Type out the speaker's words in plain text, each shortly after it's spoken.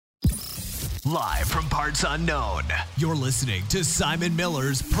Live from parts unknown, you're listening to Simon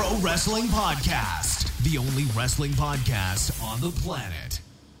Miller's Pro Wrestling Podcast, the only wrestling podcast on the planet,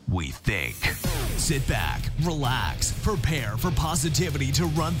 we think. Sit back, relax, prepare for positivity to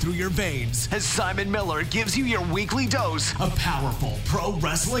run through your veins as Simon Miller gives you your weekly dose of powerful pro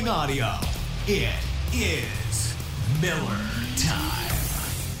wrestling audio. It is Miller Time.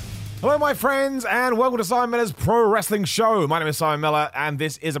 Hello, my friends, and welcome to Simon Miller's Pro Wrestling Show. My name is Simon Miller, and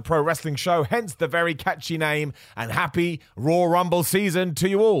this is a pro wrestling show, hence the very catchy name, and happy Royal Rumble season to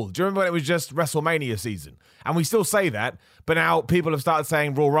you all. Do you remember when it was just WrestleMania season? And we still say that, but now people have started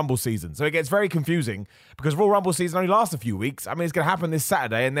saying Royal Rumble season. So it gets very confusing because Royal Rumble season only lasts a few weeks. I mean, it's going to happen this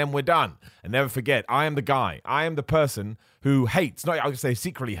Saturday, and then we're done. And never forget, I am the guy. I am the person who hates, not I would say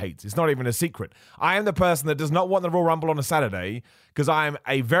secretly hates. It's not even a secret. I am the person that does not want the Royal Rumble on a Saturday because I am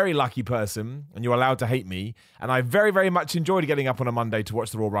a very lucky person, and you're allowed to hate me. And I very, very much enjoyed getting up on a Monday to watch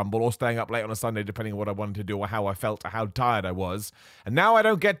the Royal Rumble or staying up late on a Sunday, depending on what I wanted to do or how I felt or how tired I was. And now I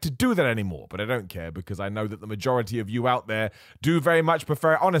don't get to do that anymore, but I don't care because I know that the majority of you out there do very much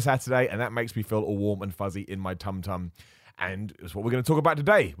prefer it on a Saturday, and that makes me feel all warm and fuzzy in my tum-tum. And it's what we're going to talk about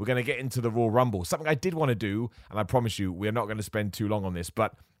today. We're going to get into the Royal Rumble. Something I did want to do, and I promise you, we're not going to spend too long on this,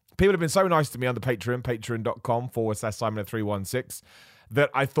 but people have been so nice to me on the Patreon, patreon.com/Simon316, that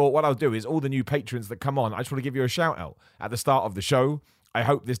I thought what I'll do is all the new patrons that come on, I just want to give you a shout out at the start of the show. I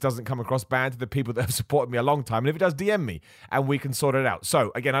hope this doesn't come across bad to the people that have supported me a long time. And if it does, DM me and we can sort it out.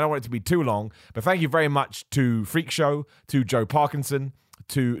 So, again, I don't want it to be too long, but thank you very much to Freak Show, to Joe Parkinson,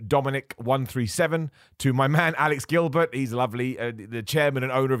 to Dominic137, to my man Alex Gilbert. He's lovely, the chairman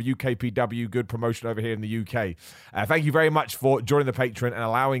and owner of UKPW, good promotion over here in the UK. Thank you very much for joining the Patreon and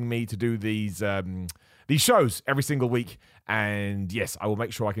allowing me to do these shows every single week. And yes, I will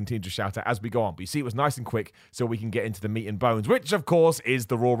make sure I continue to shout out as we go on. But you see, it was nice and quick so we can get into the meat and bones, which of course is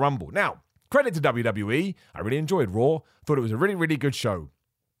the Royal Rumble. Now, credit to WWE. I really enjoyed Raw. Thought it was a really, really good show.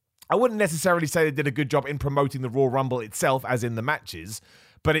 I wouldn't necessarily say they did a good job in promoting the Royal Rumble itself, as in the matches,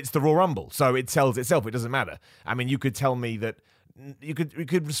 but it's the Royal Rumble, so it sells itself. It doesn't matter. I mean, you could tell me that you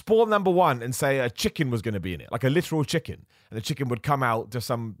could spawn number one and say a chicken was going to be in it, like a literal chicken, and the chicken would come out to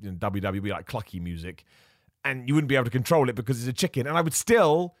some WWE like clucky music, and you wouldn't be able to control it because it's a chicken, and I would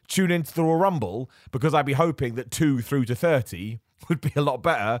still tune into the Royal Rumble because I'd be hoping that 2 through to 30 would be a lot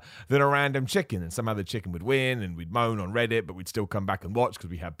better than a random chicken, and somehow the chicken would win, and we'd moan on Reddit, but we'd still come back and watch because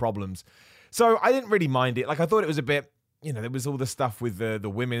we had problems. So I didn't really mind it. Like, I thought it was a bit, there was all the stuff with the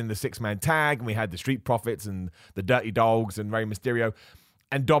women in the six-man tag, and we had the Street Profits and the Dirty Dogs and Rey Mysterio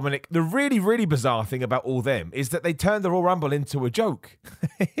and Dominic. The really, really bizarre thing about all them is that they turned the Royal Rumble into a joke.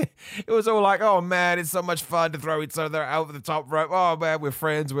 It was all like, oh man, it's so much fun to throw each other over the top rope. Oh man, we're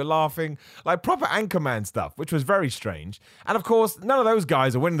friends, we're laughing. Like proper Anchorman stuff, which was very strange. And of course, none of those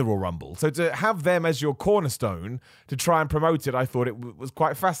guys are winning the Royal Rumble. So to have them as your cornerstone to try and promote it, I thought it was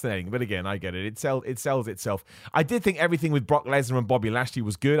quite fascinating. But again, I get it. It sells itself. I did think everything with Brock Lesnar and Bobby Lashley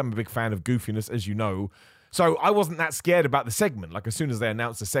was good. I'm a big fan of goofiness, as you know. So I wasn't that scared about the segment. Like, as soon as they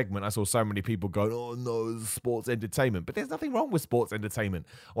announced the segment, I saw so many people going, oh no, it's sports entertainment. But there's nothing wrong with sports entertainment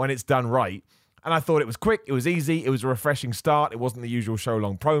when it's done right. And I thought it was quick, it was easy, it was a refreshing start. It wasn't the usual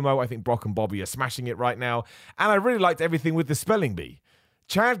show-long promo. I think Brock and Bobby are smashing it right now. And I really liked everything with the spelling bee.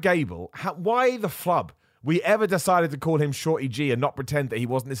 Chad Gable, why the flub? We ever decided to call him Shorty G and not pretend that he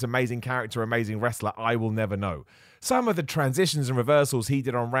wasn't this amazing character, amazing wrestler, I will never know. Some of the transitions and reversals he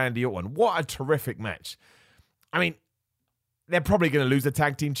did on Randy Orton, what a terrific match. I mean, they're probably going to lose the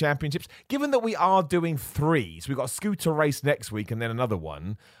tag team championships. Given that we are doing 3, so we've got a scooter race next week and then another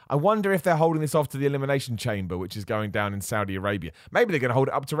one, I wonder if they're holding this off to the Elimination Chamber, which is going down in Saudi Arabia. Maybe they're going to hold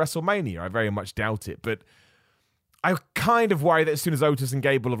it up to WrestleMania. I very much doubt it, but I kind of worry that as soon as Otis and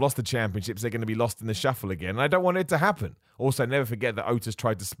Gable have lost the championships, they're going to be lost in the shuffle again, and I don't want it to happen. Also, never forget that Otis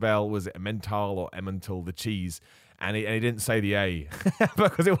tried to spell, was it Emmental or Emmental, the cheese, and he didn't say the A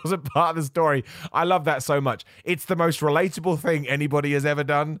because it wasn't part of the story. I love that so much. It's the most relatable thing anybody has ever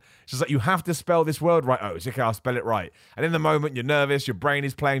done. It's just like, you have to spell this word right. Oh, it's okay, I'll spell it right. And in the moment, you're nervous, your brain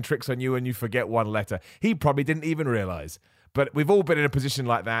is playing tricks on you, and you forget one letter. He probably didn't even realize. But we've all been in a position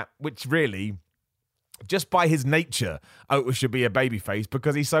like that, which really, just by his nature, Otis should be a babyface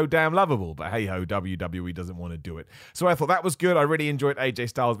because he's so damn lovable. But hey-ho, WWE doesn't want to do it. So I thought that was good. I really enjoyed AJ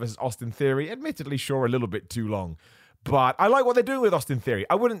Styles versus Austin Theory. Admittedly, sure, a little bit too long. But I like what they're doing with Austin Theory.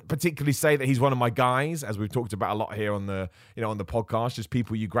 I wouldn't particularly say that he's one of my guys, as we've talked about a lot here on the, on the podcast, just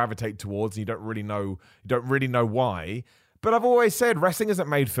people you gravitate towards and you don't really know why. But I've always said wrestling isn't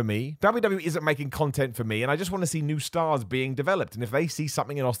made for me. WWE isn't making content for me, and I just want to see new stars being developed. And if they see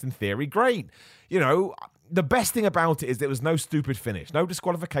something in Austin Theory, great. You know, the best thing about it is there was no stupid finish, no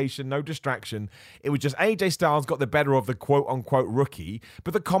disqualification, no distraction. It was just AJ Styles got the better of the quote-unquote rookie,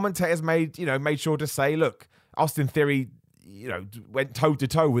 but the commentators made sure to say, look, Austin Theory, went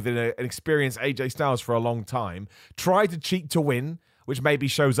toe-to-toe with an experienced AJ Styles for a long time, tried to cheat to win, which maybe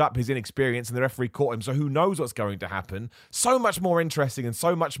shows up his inexperience, and the referee caught him, so who knows what's going to happen. So much more interesting and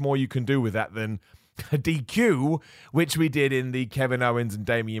so much more you can do with that than a DQ, which we did in the Kevin Owens and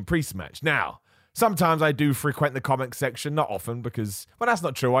Damian Priest match. Now, sometimes I do frequent the comic section, not often, because, well, that's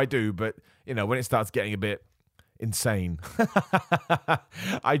not true, I do, but, when it starts getting a bit insane,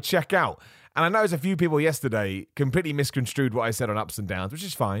 I check out. And I noticed a few people yesterday completely misconstrued what I said on Ups and Downs, which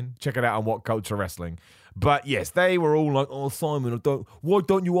is fine. Check it out on What Culture Wrestling. But yes, they were all like, oh, Simon, why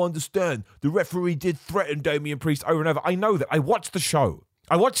don't you understand? The referee did threaten Damian Priest over and over. I know that. I watch the show.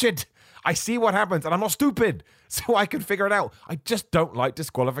 I watch it. I see what happens, and I'm not stupid, so I can figure it out. I just don't like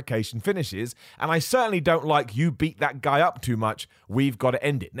disqualification finishes, and I certainly don't like you beat that guy up too much. We've got to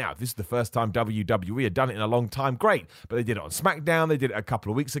end it. Now, if this is the first time WWE had done it in a long time, great. But they did it on SmackDown. They did it a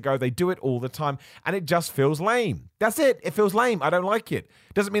couple of weeks ago. They do it all the time, and it just feels lame. That's it. It feels lame. I don't like it.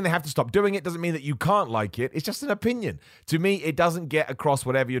 Doesn't mean they have to stop doing it. Doesn't mean that you can't like it. It's just an opinion. To me, it doesn't get across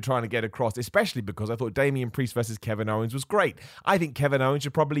whatever you're trying to get across, especially because I thought Damian Priest versus Kevin Owens was great. I think Kevin Owens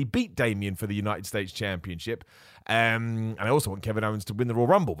should probably beat Damian for the United States Championship. And I also want Kevin Owens to win the Royal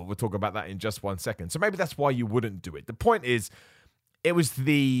Rumble, but we'll talk about that in just 1 second. So maybe that's why you wouldn't do it. The point is, it was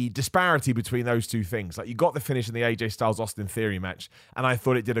the disparity between those two things. Like, you got the finish in the AJ Styles Austin Theory match, and I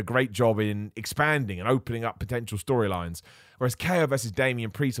thought it did a great job in expanding and opening up potential storylines. Whereas KO versus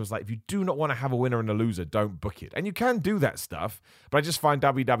Damian Priest was like, if you do not want to have a winner and a loser, don't book it. And you can do that stuff, but I just find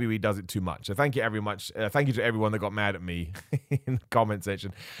WWE does it too much. So thank you to everyone that got mad at me in the comment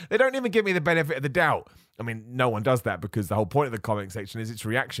section. They don't even give me the benefit of the doubt. I mean, no one does that because the whole point of the comment section is it's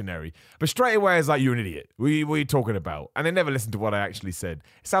reactionary. But straight away, it's like, you're an idiot. What are you talking about? And they never listen to what I actually said.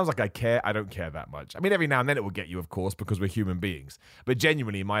 It sounds like I care. I don't care that much. I mean, every now and then it will get you, of course, because we're human beings. But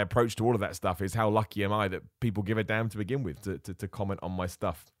genuinely, my approach to all of that stuff is how lucky am I that people give a damn to begin with to comment on my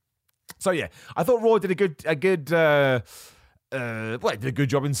stuff. So yeah, I thought Raw did a good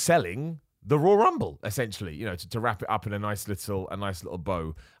job in selling the Royal Rumble, essentially, to wrap it up in a nice little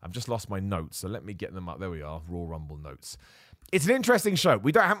bow. I've just lost my notes, so let me get them up. There we are, Royal Rumble notes. It's an interesting show.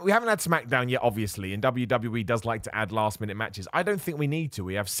 We haven't had SmackDown yet, obviously, and WWE does like to add last-minute matches. I don't think we need to.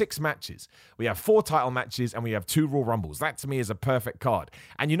 We have 6 matches. We have 4 title matches, and we have 2 Royal Rumbles. That, to me, is a perfect card.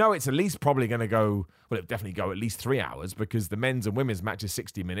 And it's at least probably going to go, well, it'll definitely go at least 3 hours, because the men's and women's match is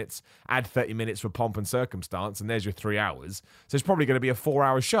 60 minutes. Add 30 minutes for pomp and circumstance, and there's your 3 hours. So it's probably going to be a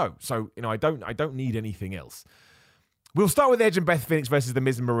 4-hour show. So, I don't need anything else. We'll start with Edge and Beth Phoenix versus The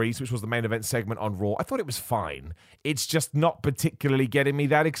Miz and Maurice, which was the main event segment on Raw. I thought it was fine. It's just not particularly getting me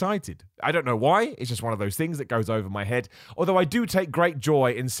that excited. I don't know why. It's just one of those things that goes over my head. Although I do take great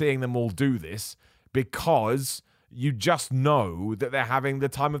joy in seeing them all do this, because you just know that they're having the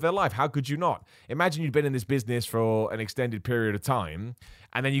time of their life. How could you not? Imagine you'd been in this business for an extended period of time,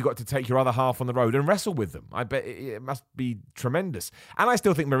 and then you got to take your other half on the road and wrestle with them. I bet it must be tremendous. And I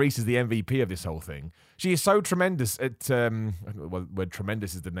still think Maurice is the MVP of this whole thing. She is so tremendous at,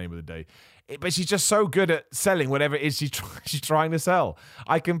 tremendous is the name of the day, but she's just so good at selling whatever it is she's trying to sell.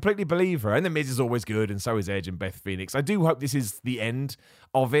 I completely believe her. And The Miz is always good, and so is Edge and Beth Phoenix. I do hope this is the end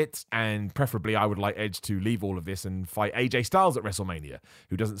of it, and preferably I would like Edge to leave all of this and fight AJ Styles at WrestleMania,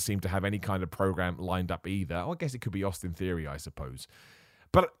 who doesn't seem to have any kind of program lined up either. I guess it could be Austin Theory, I suppose.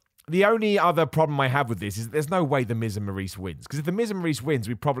 But the only other problem I have with this is there's no way The Miz and Maurice wins. Because if The Miz and Maurice wins,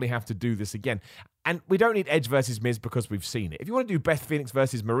 we probably have to do this again. And we don't need Edge versus Miz because we've seen it. If you want to do Beth Phoenix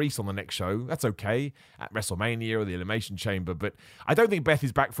versus Maurice on the next show, that's okay, at WrestleMania or the Elimination Chamber. But I don't think Beth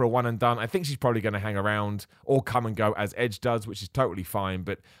is back for a one and done. I think she's probably going to hang around or come and go as Edge does, which is totally fine.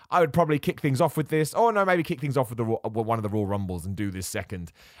 But I would probably kick things off with this. Or no, maybe kick things off with one of the Royal Rumbles and do this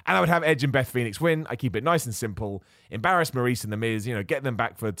second. And I would have Edge and Beth Phoenix win. I keep it nice and simple. Embarrass Maurice and The Miz, get them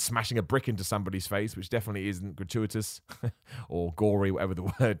back for smashing a brick into somebody's face, which definitely isn't gratuitous or gory, whatever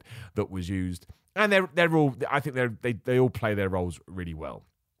the word that was used. And they're all, I think they all play their roles really well.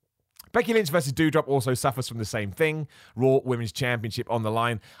 Becky Lynch versus Doudrop also suffers from the same thing. Raw Women's Championship on the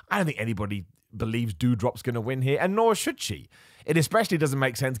line. I don't think anybody believes Doudrop's going to win here, and nor should she. It especially doesn't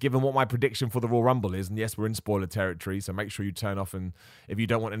make sense given what my prediction for the Royal Rumble is. And yes, we're in spoiler territory, so make sure you turn off and if you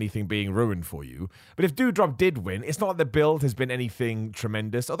don't want anything being ruined for you. But if Doudrop did win, it's not like the build has been anything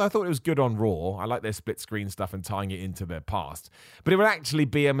tremendous, although I thought it was good on Raw. I like their split screen stuff and tying it into their past. But it would actually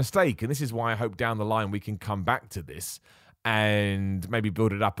be a mistake, and this is why I hope down the line we can come back to this. and maybe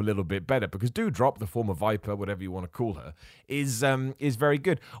build it up a little bit better, because Doudrop, the former Viper, whatever you want to call her, is very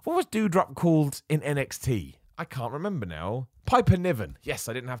good. What was Doudrop called in NXT? I can't remember now. Piper Niven. Yes,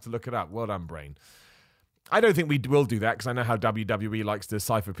 I didn't have to look it up. Well done, brain. I don't think we will do that because I know how WWE likes to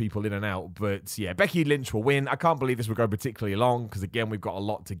cipher people in and out. But yeah, Becky Lynch will win. I can't believe this will go particularly long because, again, we've got a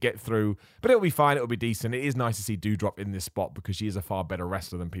lot to get through. But it'll be fine. It'll be decent. It is nice to see Doudrop in this spot because she is a far better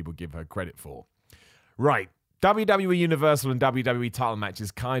wrestler than people give her credit for. Right. WWE Universal and WWE title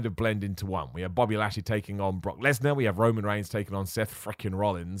matches kind of blend into one. We have Bobby Lashley taking on Brock Lesnar. We have Roman Reigns taking on Seth frickin'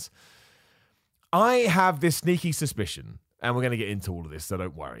 Rollins. I have this sneaky suspicion, and we're going to get into all of this, so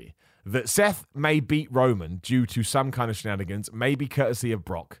don't worry, that Seth may beat Roman due to some kind of shenanigans, maybe courtesy of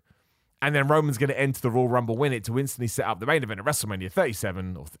Brock. And then Roman's going to enter the Royal Rumble, win it to instantly set up the main event at WrestleMania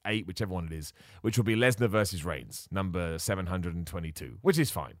 37 or 8, whichever one it is, which will be Lesnar versus Reigns, number 722, which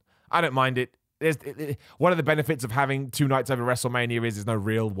is fine. I don't mind it. One of the benefits of having 2 nights over WrestleMania is there's no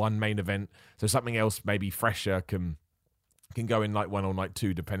real one main event, so something else maybe fresher can go in night 1 or night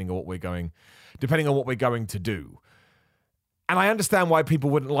 2, depending on what we're going to do. And I understand why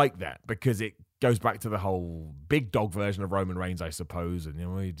people wouldn't like that, because it goes back to the whole big dog version of Roman Reigns, I suppose. And,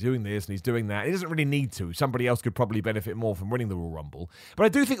 he's doing this and he's doing that. He doesn't really need to. Somebody else could probably benefit more from winning the Royal Rumble. But I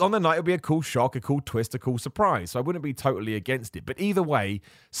do think on the night it'll be a cool shock, a cool twist, a cool surprise. So I wouldn't be totally against it. But either way,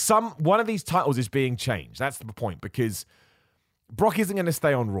 one of these titles is being changed. That's the point, because Brock isn't going to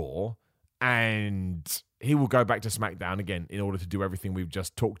stay on Raw, and he will go back to SmackDown again in order to do everything we've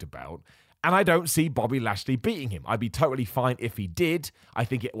just talked about. And I don't see Bobby Lashley beating him. I'd be totally fine if he did. I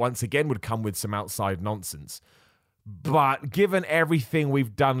think it once again would come with some outside nonsense. But given everything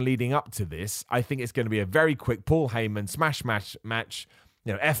we've done leading up to this, I think it's going to be a very quick Paul Heyman smash match.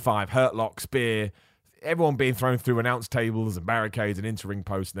 F5, hurt lock, spear, everyone being thrown through announce tables and barricades and into ring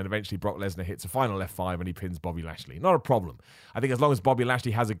posts, and then eventually Brock Lesnar hits a final F5 and he pins Bobby Lashley. Not a problem. I think as long as Bobby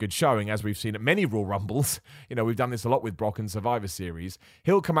Lashley has a good showing, as we've seen at many Royal Rumbles, we've done this a lot with Brock in Survivor Series,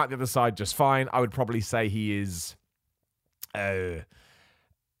 he'll come out the other side just fine. I would probably say he is at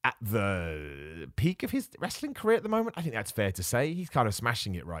the peak of his wrestling career at the moment. I think that's fair to say. He's kind of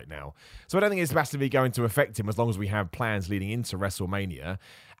smashing it right now. So I don't think it's massively going to affect him as long as we have plans leading into WrestleMania.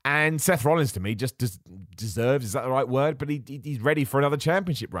 And Seth Rollins, to me, just deserves, is that the right word? But he's ready for another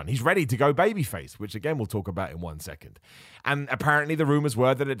championship run. He's ready to go babyface, which, again, we'll talk about in 1 second. And apparently the rumors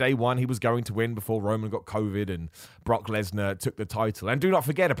were that at day 1 he was going to win before Roman got COVID and Brock Lesnar took the title. And do not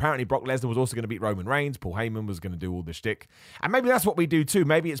forget, apparently Brock Lesnar was also going to beat Roman Reigns. Paul Heyman was going to do all the shtick. And maybe that's what we do too.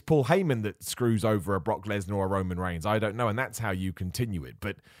 Maybe it's Paul Heyman that screws over a Brock Lesnar or a Roman Reigns. I don't know. And that's how you continue it.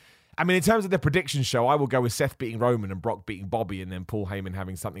 But in terms of the prediction show, I will go with Seth beating Roman and Brock beating Bobby and then Paul Heyman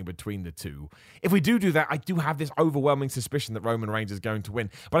having something between the two. If we do that, I do have this overwhelming suspicion that Roman Reigns is going to win.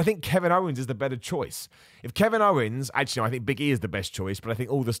 But I think Kevin Owens is the better choice. If Kevin Owens, actually, I think Big E is the best choice, but I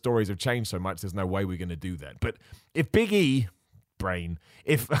think all the stories have changed so much, there's no way we're going to do that. But if Big E,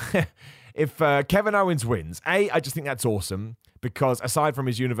 if Kevin Owens wins, I just think that's awesome. Because aside from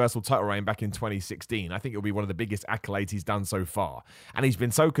his Universal title reign back in 2016, I think it'll be one of the biggest accolades he's done so far. And he's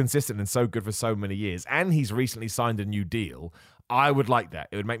been so consistent and so good for so many years. And he's recently signed a new deal. I would like that.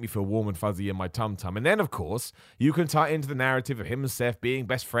 It would make me feel warm and fuzzy in my tum-tum. And then, of course, you can tie into the narrative of him and Seth being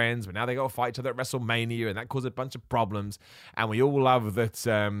best friends, but now they got to fight each other at WrestleMania, and that caused a bunch of problems. And we all love that,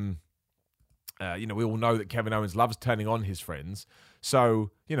 we all know that Kevin Owens loves turning on his friends.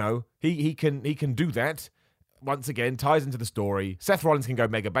 So, he can do that. Once again, ties into the story. Seth Rollins can go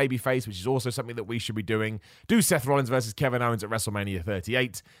mega babyface, which is also something that we should be doing. Do Seth Rollins versus Kevin Owens at WrestleMania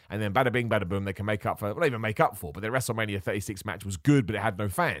 38, and then bada bing, bada boom, they can make up for, well, not even make up for, but their WrestleMania 36 match was good, but it had no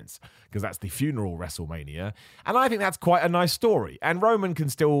fans, because that's the funeral WrestleMania. And I think that's quite a nice story. And Roman can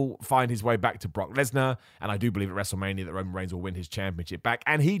still find his way back to Brock Lesnar, and I do believe at WrestleMania that Roman Reigns will win his championship back,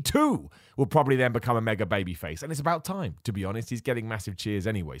 and he too will probably then become a mega babyface. And it's about time, to be honest. He's getting massive cheers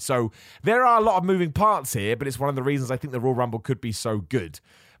anyway. So there are a lot of moving parts here, but it's one of the reasons I think the Royal Rumble could be so good.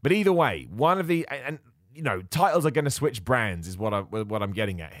 But either way, titles are going to switch brands is what I'm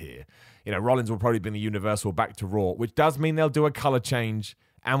getting at here. Rollins will probably bring the Universal back to Raw, which does mean they'll do a color change,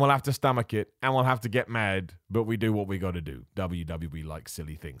 and we'll have to stomach it, and we'll have to get mad, but we do what we got to do. WWE likes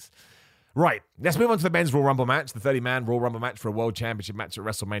silly things. Right, let's move on to the men's Royal Rumble match, the 30-man Royal Rumble match for a World Championship match at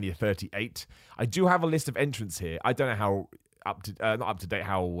WrestleMania 38. I do have a list of entrants here. I don't know how not up to date,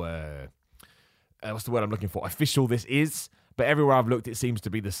 how what's the word I'm looking for? Official this is. but everywhere I've looked, it seems to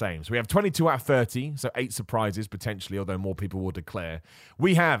be the same. So we have 22 out of 30, so 8 surprises potentially, although more people will declare.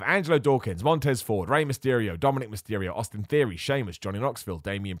 We have Angelo Dawkins, Montez Ford, Rey Mysterio, Dominic Mysterio, Austin Theory, Sheamus, Johnny Knoxville,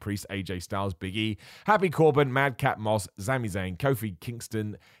 Damian Priest, AJ Styles, Big E, Happy Corbin, Madcap Moss, Sami Zayn, Kofi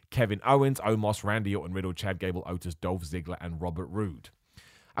Kingston, Kevin Owens, Omos, Randy Orton, Riddle, Chad Gable, Otis, Dolph Ziggler, and Robert Roode.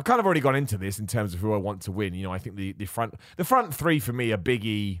 I've kind of already gone into this in terms of who I want to win. You know, I think the front three for me are Big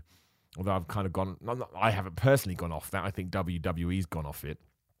E, although I've kind of gone, I haven't personally gone off that. I think WWE's gone off it.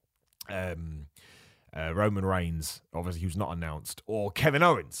 Roman Reigns, obviously, who's not announced, or Kevin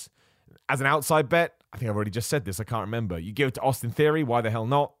Owens. As an outside bet, I think I've already just said this, I can't remember. You give it to Austin Theory, why the hell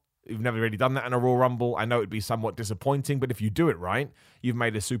not? You've never really done that in a Royal Rumble. I know it'd be somewhat disappointing, but if you do it right, you've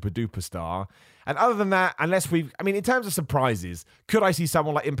made a super duper star. And other than that, in terms of surprises, could I see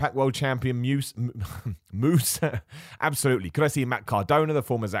someone like Impact World Champion Moose? Absolutely. Could I see Matt Cardona, the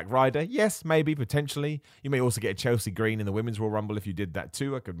former Zack Ryder? Yes, maybe, potentially. You may also get a Chelsea Green in the Women's Royal Rumble if you did that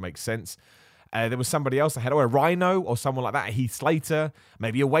too. It could make sense. There was somebody else I had, a Rhino or someone like that, a Heath Slater,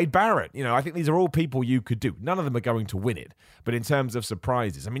 maybe a Wade Barrett. You know, I think these are all people you could do. None of them are going to win it. But in terms of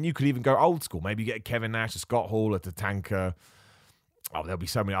surprises, I mean, you could even go old school. Maybe get a Kevin Nash, a Scott Hall, a Tatanka. Oh, there'll be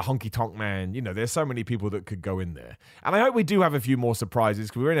so many. A Honky Tonk Man. You know, there's so many people that could go in there. And I hope we do have a few more surprises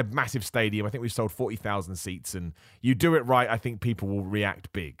because we're in a massive stadium. I think we've sold 40,000 seats. And you do it right, I think people will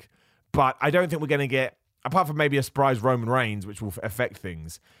react big. But I don't think we're going to get, apart from maybe a surprise Roman Reigns, which will affect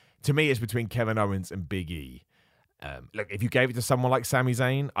things. To me, it's between Kevin Owens and Big E. Look, if you gave it to someone like Sami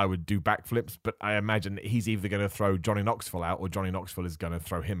Zayn, I would do backflips, but I imagine he's either going to throw Johnny Knoxville out or Johnny Knoxville is going to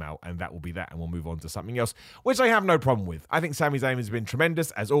throw him out, and that will be that, and we'll move on to something else, which I have no problem with. I think Sami Zayn has been tremendous,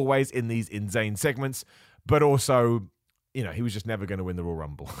 as always, in these insane segments, but also, you know, he was just never going to win the Royal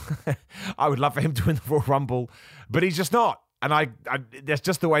Rumble. I would love for him to win the Royal Rumble, but he's just not. And that's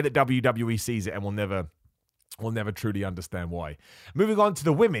just the way that WWE sees it, and we'll never truly understand why. Moving on to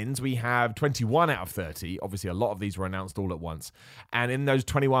the women's, we have 21 out of 30. Obviously, a lot of these were announced all at once. And in those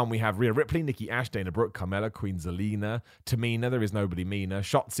 21, we have Rhea Ripley, Nikki Ash, Dana Brooke, Carmella, Queen Zelina, Tamina, There Is Nobody Meaner,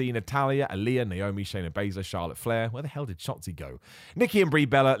 Shotzi, Natalya, Aaliyah, Naomi, Shayna Baszler, Charlotte Flair. Where the hell did Shotzi go? Nikki and Brie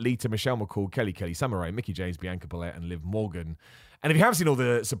Bella, Lita, Michelle McCool, Kelly, Summer Rae, Mickie James, Bianca Belair, and Liv Morgan. And if you have seen all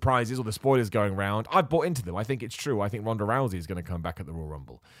the surprises or the spoilers going around, I've bought into them. I think it's true. I think Ronda Rousey is going to come back at the Royal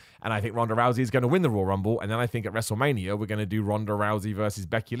Rumble. And I think Ronda Rousey is going to win the Royal Rumble. And then I think at WrestleMania, we're going to do Ronda Rousey versus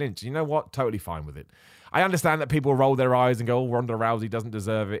Becky Lynch. You know what? Totally fine with it. I understand that people roll their eyes and go, oh, Ronda Rousey doesn't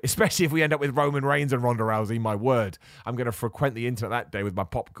deserve it. Especially if we end up with Roman Reigns and Ronda Rousey. My word. I'm going to frequent the internet that day with my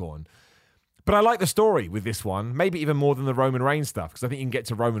popcorn. But I like the story with this one, maybe even more than the Roman Reigns stuff, because I think you can get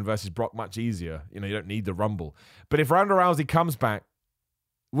to Roman versus Brock much easier. You know, you don't need the Rumble. But if Ronda Rousey comes back,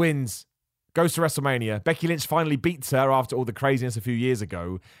 wins, goes to WrestleMania, Becky Lynch finally beats her after all the craziness a few years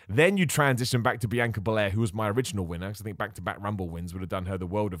ago, then you transition back to Bianca Belair, who was my original winner, because I think back-to-back Rumble wins would have done her the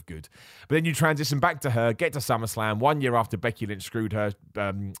world of good. But then you transition back to her, get to SummerSlam, 1 year after Becky Lynch screwed her,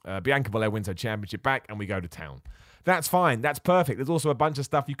 Bianca Belair wins her championship back, and we go to town. That's fine. That's perfect. There's also a bunch of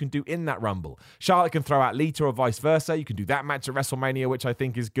stuff you can do in that Rumble. Charlotte can throw out Lita or vice versa. You can do that match at WrestleMania, which I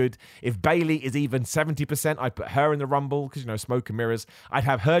think is good. If Bayley is even 70%, I'd put her in the Rumble because, you know, smoke and mirrors. I'd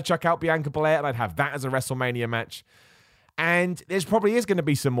have her chuck out Bianca Belair, and I'd have that as a WrestleMania match. And there's probably is going to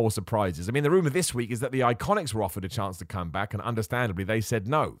be some more surprises. I mean, the rumor this week is that the Iconics were offered a chance to come back, and understandably, they said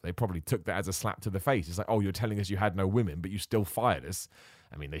no. They probably took that as a slap to the face. It's like, oh, you're telling us you had no women, but you still fired us.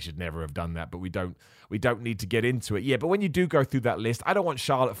 I mean, they should never have done that, but we don't need to get into it. Yeah, but when you do go through that list, I don't want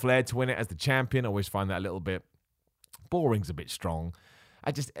Charlotte Flair to win it as the champion. I always find that a little bit boring's a bit strong.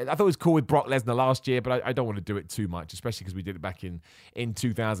 I thought it was cool with Brock Lesnar last year, but I don't want to do it too much, especially because we did it back in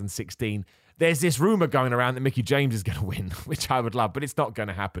 2016. There's this rumor going around that Mickie James is going to win, which I would love, but it's not going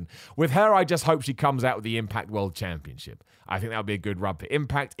to happen. With her, I just hope she comes out with the Impact World Championship. I think that would be a good rub for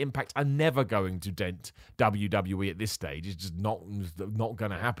Impact. Impact are never going to dent WWE at this stage. It's just not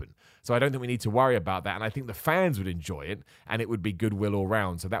going to happen. So I don't think we need to worry about that, and I think the fans would enjoy it, and it would be goodwill all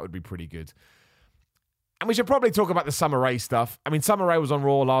round, so that would be pretty good. And we should probably talk about the Summer Rae stuff. I mean, Summer Rae was on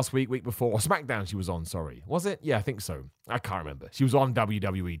Raw last week before. Or SmackDown she was on, sorry. Was it? Yeah, I think so. I can't remember. She was on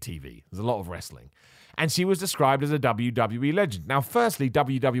WWE TV. There's a lot of wrestling. And she was described as a WWE legend. Now, firstly,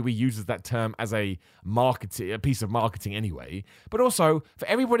 WWE uses that term as a piece of marketing anyway. But also, for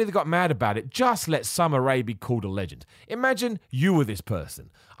everybody that got mad about it, just let Summer Rae be called a legend. Imagine you were this person.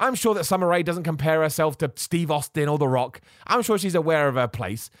 I'm sure that Summer Rae doesn't compare herself to Steve Austin or The Rock. I'm sure she's aware of her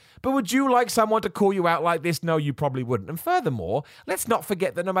place. But would you like someone to call you out like this? No, you probably wouldn't. And furthermore, let's not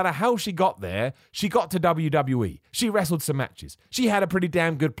forget that no matter how she got there, she got to WWE. She wrestled some matches. She had a pretty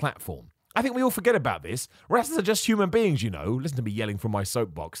damn good platform. I think we all forget about this. Wrestlers are just human beings, you know. Listen to me yelling from my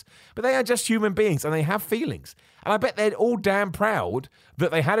soapbox. But they are just human beings and they have feelings. And I bet they're all damn proud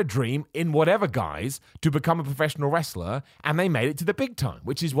that they had a dream in whatever guise to become a professional wrestler and they made it to the big time,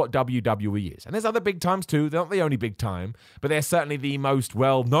 which is what WWE is. And there's other big times too. They're not the only big time, but they're certainly the most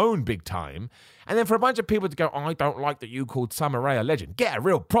well-known big time. And then for a bunch of people to go, I don't like that you called Summer Rae a legend. Get a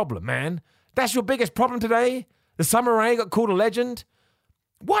real problem, man. That's your biggest problem today? The Summer Rae got called a legend?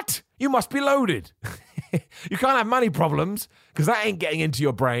 What? You must be loaded. You can't have money problems because that ain't getting into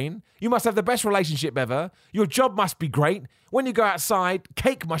your brain. You must have the best relationship ever. Your job must be great. When you go outside,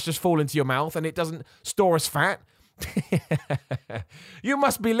 cake must just fall into your mouth and it doesn't store as fat. You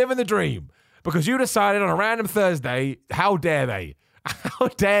must be living the dream because you decided on a random Thursday, how dare they? How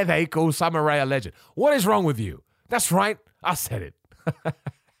dare they call Summer Rae a legend? What is wrong with you? That's right. I said it.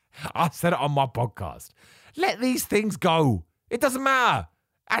 I said it on my podcast. Let these things go. It doesn't matter.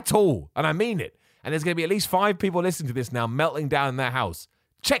 At all. And I mean it. And there's going to be at least 5 people listening to this now melting down in their house.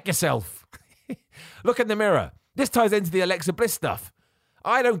 Check yourself. Look in the mirror. This ties into the Alexa Bliss stuff.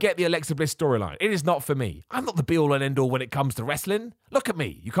 I don't get the Alexa Bliss storyline. It is not for me. I'm not the be-all and end-all when it comes to wrestling. Look at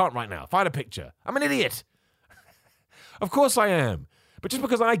me. You can't right now. Find a picture. I'm an idiot. Of course I am. But just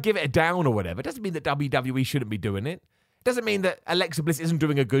because I give it a down or whatever doesn't mean that WWE shouldn't be doing it. Doesn't mean that Alexa Bliss isn't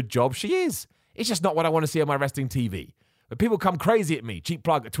doing a good job. She is. It's just not what I want to see on my wrestling TV. But people come crazy at me. Cheap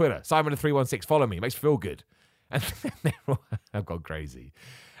plug at Twitter. Simon316. Follow me. It makes me feel good. And I've gone crazy.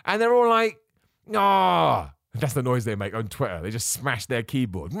 And they're all like, ah. That's the noise they make on Twitter. They just smash their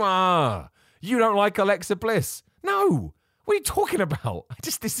keyboard. Ah. You don't like Alexa Bliss? No. What are you talking about?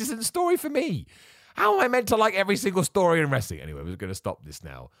 This isn't a story for me. How am I meant to like every single story in wrestling? Anyway, we're going to stop this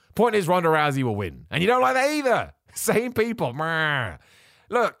now. Point is, Ronda Rousey will win. And you don't like that either. Same people.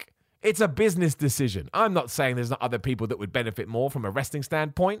 Look. It's a business decision. I'm not saying there's not other people that would benefit more from a wrestling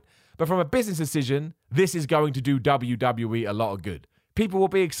standpoint, but from a business decision, this is going to do WWE a lot of good. People will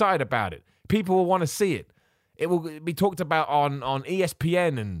be excited about it. People will want to see it. It will be talked about on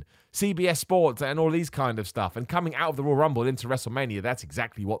ESPN and CBS Sports and all these kind of stuff. And coming out of the Royal Rumble into WrestleMania, that's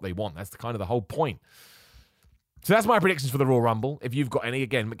exactly what they want. That's the whole point. So that's my predictions for the Royal Rumble. If you've got any,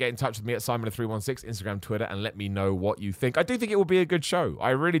 again, get in touch with me at Simon316, Instagram, Twitter, and let me know what you think. I do think it will be a good show.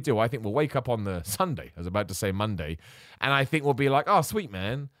 I really do. I think we'll wake up on the Sunday, I was about to say Monday, and I think we'll be like, oh, sweet,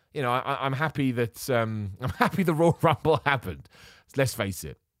 man. You know, I'm happy that I'm happy the Royal Rumble happened. Let's face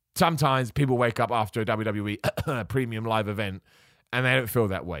it. Sometimes people wake up after a WWE premium live event, and they don't feel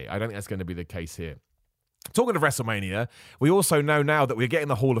that way. I don't think that's going to be the case here. Talking of WrestleMania, we also know now that we're getting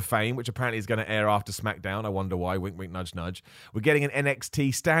the Hall of Fame, which apparently is going to air after SmackDown. I wonder why. Wink, wink, nudge, nudge. We're getting an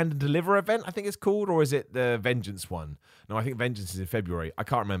NXT Stand and Deliver event, I think it's called, or is it the Vengeance one? No, I think Vengeance is in February. I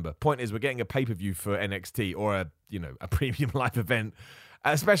can't remember. Point is, we're getting a pay-per-view for NXT or a premium live event,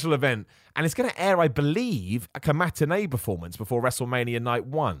 a special event, and it's going to air, I believe, like a matinee performance before WrestleMania Night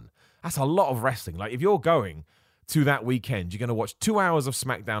 1. That's a lot of wrestling. Like, if you're going to that weekend, you're going to watch 2 hours of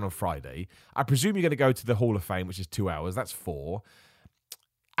SmackDown on Friday. I presume you're going to go to the Hall of Fame, which is 2 hours. That's 4.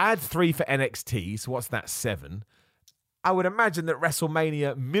 Add 3 for NXT, so what's that, 7? I would imagine that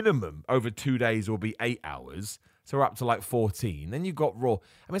WrestleMania minimum over 2 days will be 8 hours. So we're up to like 14. Then you've got Raw.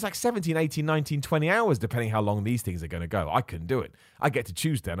 I mean, it's like 17, 18, 19, 20 hours, depending how long these things are going to go. I couldn't do it. I get to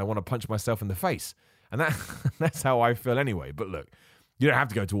Tuesday and I want to punch myself in the face. And that's how I feel anyway. But look, you don't have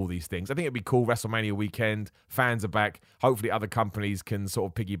to go to all these things. I think it'd be cool. WrestleMania weekend, fans are back. Hopefully other companies can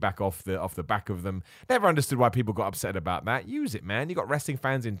sort of piggyback off the back of them. Never understood why people got upset about that. Use it, man. You got wrestling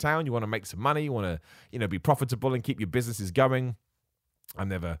fans in town. You want to make some money. You want to, be profitable and keep your businesses going. I'm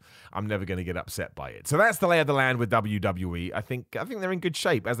never going to get upset by it. So that's the lay of the land with WWE. I think they're in good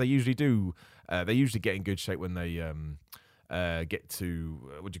shape, as they usually do. They usually get in good shape when they get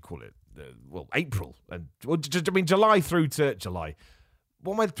to what do you call it? April and July through to July.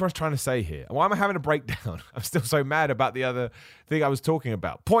 What am I trying to say here? Why am I having a breakdown? I'm still so mad about the other thing I was talking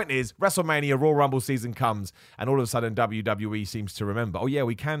about. Point is, WrestleMania, Royal Rumble season comes, and all of a sudden WWE seems to remember, oh yeah,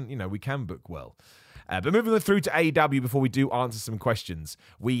 we can book well. But moving on through to AEW before we do answer some questions,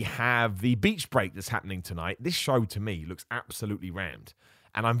 we have the Beach Break that's happening tonight. This show, to me, looks absolutely rammed.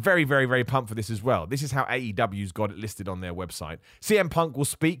 And I'm very, very, very pumped for this as well. This is how AEW's got it listed on their website. CM Punk will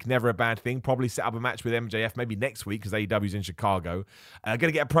speak, never a bad thing. Probably set up a match with MJF maybe next week because AEW's in Chicago. Going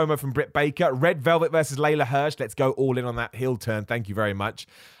to get a promo from Britt Baker. Red Velvet versus Layla Hirsch. Let's go all in on that heel turn. Thank you very much.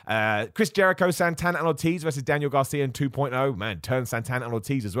 Chris Jericho, Santana and Ortiz versus Daniel Garcia in 2.0. Man, turn Santana and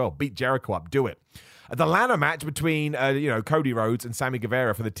Ortiz as well. Beat Jericho up. Do it. The ladder match between, Cody Rhodes and Sammy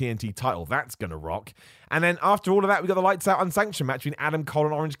Guevara for the TNT title. That's going to rock. And then after all of that, we got the lights out unsanctioned match between Adam Cole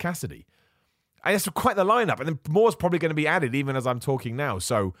and Orange Cassidy. And it's quite the lineup. And then more's probably going to be added even as I'm talking now.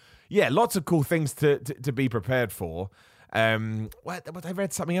 So, yeah, lots of cool things to be prepared for. But I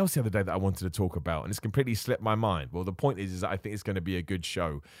read something else the other day that I wanted to talk about, and it's completely slipped my mind. Well, the point is that I think it's going to be a good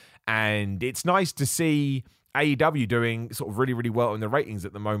show. And it's nice to see AEW doing sort of really, really well in the ratings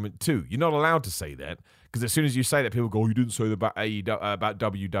at the moment too. You're not allowed to say that, because as soon as you say that, people go, you didn't say that about about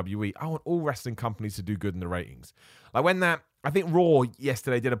WWE. I want all wrestling companies to do good in the ratings. Like when I think Raw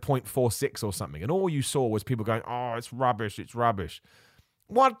yesterday did a 0.46 or something, and all you saw was people going, oh, it's rubbish.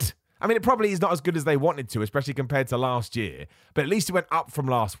 What? I mean, it probably is not as good as they wanted to, especially compared to last year, but at least it went up from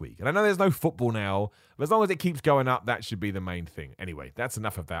last week. And I know there's no football now, but as long as it keeps going up, that should be the main thing. Anyway, that's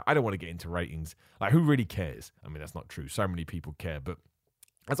enough of that. I don't want to get into ratings. Like, who really cares? I mean, that's not true. So many people care, but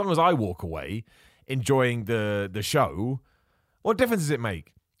as long as I walk away enjoying the show, what difference does it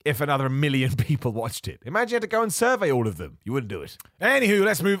make if another 1 million people watched it? Imagine you had to go and survey all of them. You wouldn't do it. Anywho,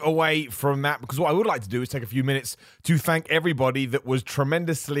 let's move away from that, because what I would like to do is take a few minutes to thank everybody that was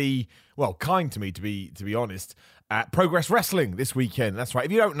tremendously, well, kind to me, to be honest, at Progress Wrestling this weekend. That's right.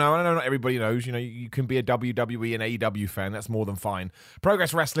 If you don't know, and I know not everybody knows, you can be a WWE and AEW fan. That's more than fine.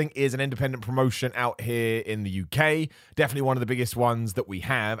 Progress Wrestling is an independent promotion out here in the UK. Definitely one of the biggest ones that we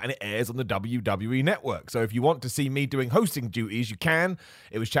have, and it airs on the WWE Network. So if you want to see me doing hosting duties, you can.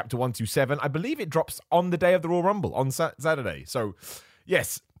 It was Chapter 127. I believe it drops on the day of the Royal Rumble, on Saturday. So,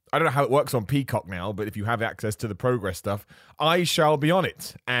 yes, I don't know how it works on Peacock now, but if you have access to the Progress stuff, I shall be on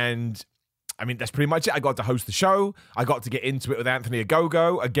it. And I mean, that's pretty much it. I got to host the show. I got to get into it with Anthony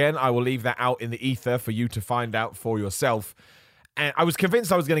Ogogo. Again, I will leave that out in the ether for you to find out for yourself. And I was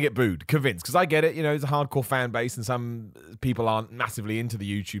convinced I was going to get booed. Convinced. Because I get it. It's a hardcore fan base and some people aren't massively into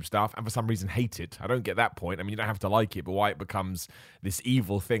the YouTube stuff and for some reason hate it. I don't get that point. I mean, you don't have to like it, but why it becomes this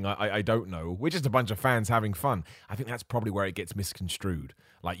evil thing, I don't know. We're just a bunch of fans having fun. I think that's probably where it gets misconstrued.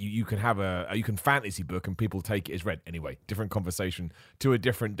 Like you can have you can fantasy book and people take it as read. Anyway, different conversation to a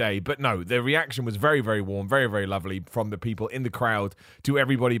different day. But no, the reaction was very, very warm, very, very lovely from the people in the crowd to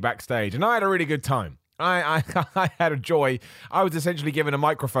everybody backstage. And I had a really good time. I had a joy. I was essentially given a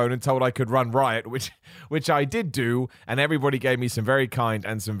microphone and told I could run riot, which I did do, and everybody gave me some very kind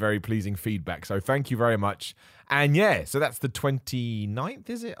and some very pleasing feedback. So thank you very much. And yeah, so that's the 29th,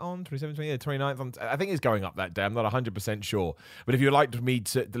 is it on? 27th, 29th? I think it's going up that day. I'm not 100% sure. But if you'd like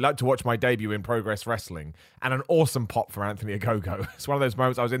to watch my debut in Progress Wrestling, and an awesome pop for Anthony Ogogo. It's one of those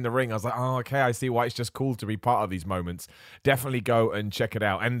moments I was in the ring. I was like, oh, okay, I see why it's just cool to be part of these moments. Definitely go and check it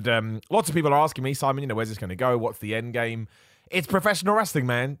out. And lots of people are asking me, Simon, where's this going to go? What's the end game? It's professional wrestling,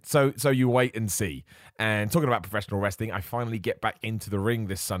 man. So you wait and see. And talking about professional wrestling, I finally get back into the ring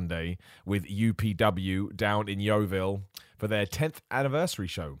this Sunday with UPW down in Yeovil for their 10th anniversary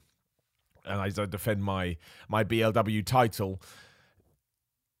show. And I defend my BLW title.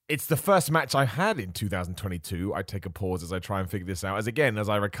 It's the first match I had in 2022. I take a pause as I try and figure this out. As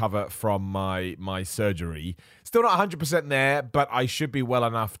I recover from my surgery. Still not 100% there, but I should be well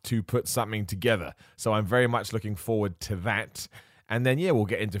enough to put something together. So I'm very much looking forward to that. And then, yeah, we'll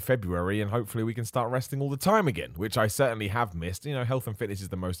get into February and hopefully we can start wrestling all the time again, which I certainly have missed. Health and fitness is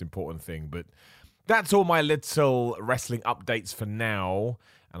the most important thing. But that's all my little wrestling updates for now.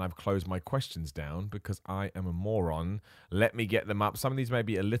 And I've closed my questions down because I am a moron. Let me get them up. Some of these may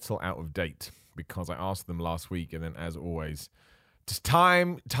be a little out of date because I asked them last week. And then, as always, just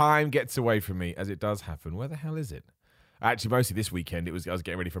time gets away from me, as it does happen. Where the hell is it? Actually, mostly this weekend, I was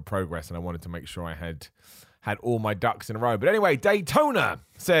getting ready for Progress, and I wanted to make sure I had all my ducks in a row. But anyway, Daytona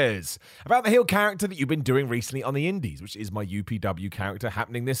says, about the heel character that you've been doing recently on the Indies, which is my UPW character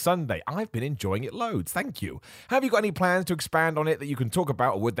happening this Sunday. I've been enjoying it loads. Thank you. Have you got any plans to expand on it that you can talk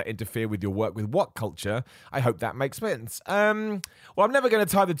about, or would that interfere with your work with What Culture? I hope that makes sense. Well, I'm never going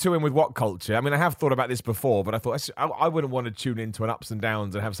to tie the two in with What Culture. I mean, I have thought about this before, but I thought I wouldn't want to tune into an ups and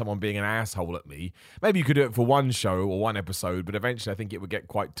downs and have someone being an asshole at me. Maybe you could do it for one show or one episode, but eventually I think it would get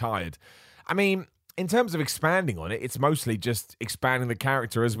quite tired. I mean, in terms of expanding on it, it's mostly just expanding the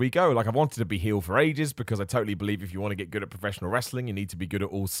character as we go. Like, I've wanted to be heel for ages because I totally believe if you want to get good at professional wrestling, you need to be good at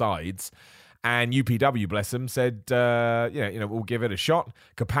all sides. And UPW, bless them, said, we'll give it a shot.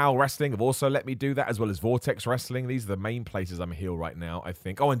 Kapow Wrestling have also let me do that, as well as Vortex Wrestling. These are the main places I'm a heel right now, I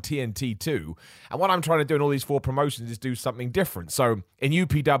think. Oh, and TNT too. And what I'm trying to do in all these 4 promotions is do something different. So in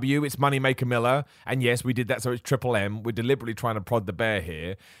UPW, it's Moneymaker Miller. And yes, we did that, so it's Triple M. We're deliberately trying to prod the bear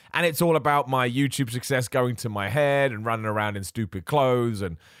here. And it's all about my YouTube success going to my head and running around in stupid clothes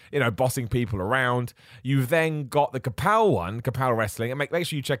and, bossing people around. You've then got the Kapow one, Kapow Wrestling. And make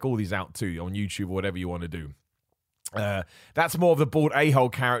sure you check all these out too on YouTube or whatever you want to do. That's more of the bald a-hole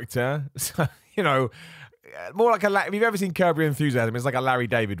character. So, more like if you've ever seen Curb Your Enthusiasm, it's like a Larry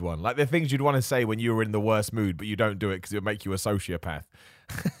David one. Like the things you'd want to say when you were in the worst mood, but you don't do it because it would make you a sociopath.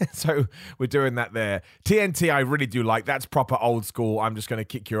 So we're doing that there. TNT, I really do like. That's proper old school. I'm just going to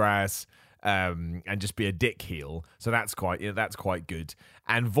kick your ass and just be a dick heel. So that's quite good.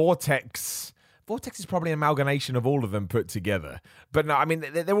 And Vortex is probably an amalgamation of all of them put together. But no, I mean,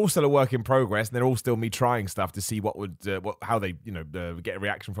 they're all still a work in progress, and they're all still me trying stuff to see how they get a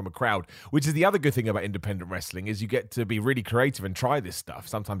reaction from a crowd. Which is the other good thing about independent wrestling is you get to be really creative and try this stuff.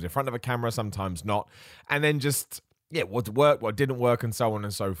 Sometimes in front of a camera, sometimes not, and then just what worked, what didn't work, and so on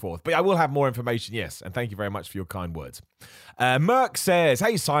and so forth. But I will have more information, yes, and thank you very much for your kind words. Merck says,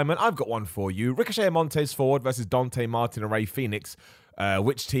 "Hey Simon, I've got one for you. Ricochet and Montez Ford versus Dante Martin and Ray Phoenix.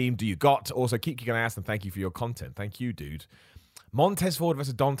 Which team do you got? Also, keep kicking ass, and thank you for your content." Thank you, dude. Montez Ford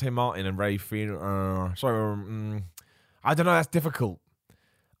versus Dante Martin and Ray Phoenix. I don't know. That's difficult.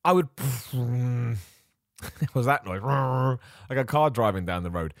 I would. What was that noise? Like a car driving down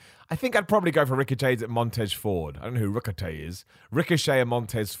the road. I think I'd probably go for Ricochet's at Montez Ford. I don't know who Ricochet is. Ricochet and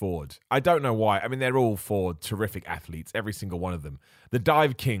Montez Ford. I don't know why. I mean, they're all four terrific athletes, every single one of them. The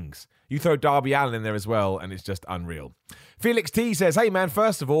Dive Kings. You throw Darby Allin in there as well, and it's just unreal. Felix T says, "Hey man,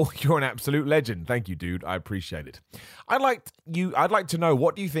 first of all, you're an absolute legend." Thank you, dude. I appreciate it. I'd like to know,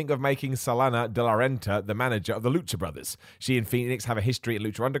 what do you think of making Solana De La Renta the manager of the Lucha Brothers? She and Phoenix have a history at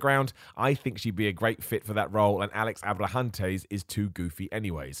Lucha Underground. I think she'd be a great fit for that role, and Alex Abrahantes is too goofy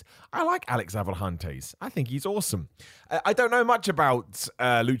anyways. I like Alex Abrahantes. I think he's awesome. I don't know much about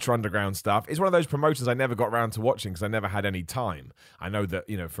Lucha Underground stuff. It's one of those promotions I never got around to watching because I never had any time. I know that,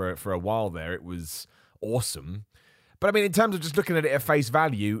 for a while there, it was awesome. But I mean, in terms of just looking at it at face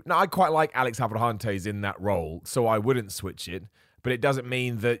value, no, I quite like Alex Abrahantes in that role, so I wouldn't switch it. But it doesn't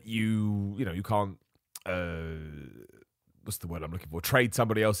mean that you can't, what's the word I'm looking for? Trade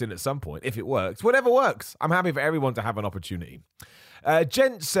somebody else in at some point, if it works. Whatever works. I'm happy for everyone to have an opportunity.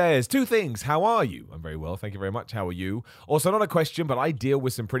 Gent says, 2 things. How are you? I'm very well. Thank you very much. How are you? Also, not a question, but I deal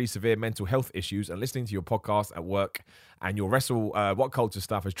with some pretty severe mental health issues, and listening to your podcast at work and your What Culture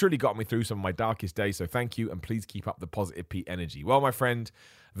stuff has truly got me through some of my darkest days. So thank you, and please keep up the positive Pete energy. Well, my friend,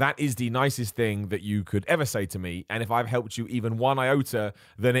 that is the nicest thing that you could ever say to me. And if I've helped you even one iota,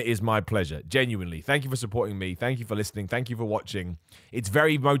 then it is my pleasure. Genuinely. Thank you for supporting me. Thank you for listening. Thank you for watching. It's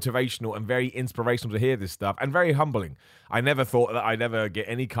very motivational and very inspirational to hear this stuff, and very humbling. I never thought that I'd ever get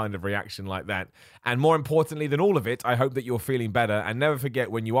any kind of reaction like that. And more importantly than all of it, I hope that you're feeling better. And never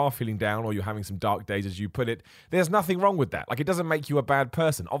forget, when you are feeling down or you're having some dark days, as you put it, there's nothing wrong with that. Like, it doesn't make you a bad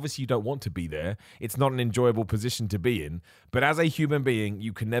person. Obviously, you don't want to be there. It's not an enjoyable position to be in. But as a human being,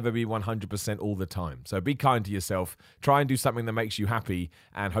 you can never be 100% all the time. So be kind to yourself. Try and do something that makes you happy.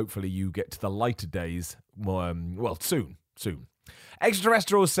 And hopefully you get to the lighter days soon.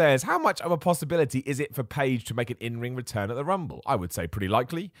 Extraterrestrial says, "How much of a possibility is it for Paige to make an in-ring return at the Rumble?" I would say pretty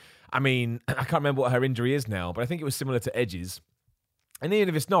likely. I mean, I can't remember what her injury is now, but I think it was similar to Edge's. And even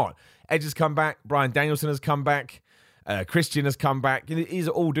if it's not, Edge has come back, Bryan Danielson has come back, Christian has come back. These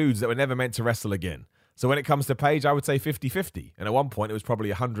are all dudes that were never meant to wrestle again. So when it comes to Paige, I would say 50-50. And at one point, it was probably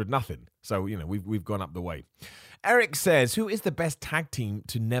 100-0. So, we've gone up the way. Eric says, "Who is the best tag team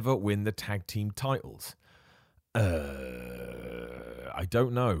to never win the tag team titles?" I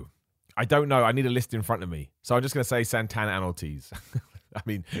don't know. I need a list in front of me. So I'm just going to say Santana and Ortiz. I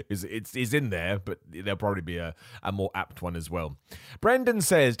mean, it's in there, but there'll probably be a more apt one as well. Brendan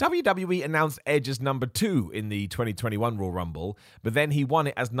says, WWE announced Edge as number 2 in the 2021 Royal Rumble, but then he won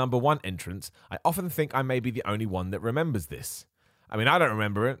it as number 1 entrance. I often think I may be the only one that remembers this. I mean, I don't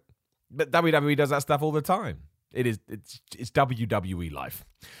remember it, but WWE does that stuff all the time. It's WWE life.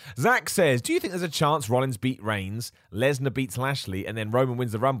 Zach says, "Do you think there's a chance Rollins beat Reigns, Lesnar beats Lashley, and then Roman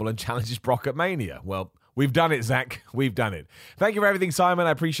wins the Rumble and challenges Brock at Mania?" Well, we've done it, Zach. We've done it. Thank you for everything, Simon.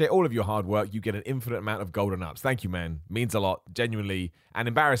 I appreciate all of your hard work. You get an infinite amount of golden ups. Thank you, man. Means a lot, genuinely, and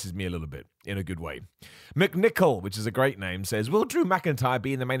embarrasses me a little bit in a good way. McNichol, which is a great name, says, "Will Drew McIntyre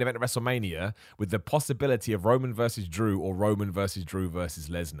be in the main event of WrestleMania with the possibility of Roman versus Drew or Roman versus Drew versus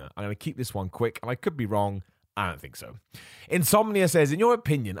Lesnar?" I'm going to keep this one quick, and I could be wrong. I don't think so. Insomnia says, "In your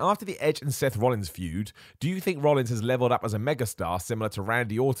opinion, after the Edge and Seth Rollins feud, do you think Rollins has leveled up as a megastar similar to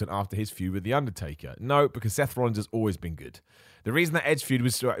Randy Orton after his feud with The Undertaker?" No, because Seth Rollins has always been good. The reason that Edge feud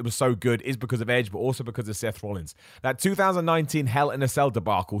was so good is because of Edge, but also because of Seth Rollins. That 2019 Hell in a Cell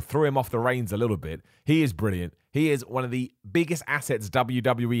debacle threw him off the reins a little bit. He is brilliant. He is one of the biggest assets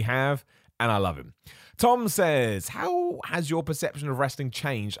WWE have, and I love him. Tom says, "How has your perception of wrestling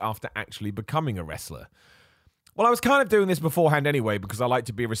changed after actually becoming a wrestler?" Well, I was kind of doing this beforehand anyway because I like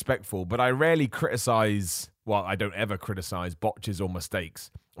to be respectful, but I rarely criticize, well, I don't ever criticize botches or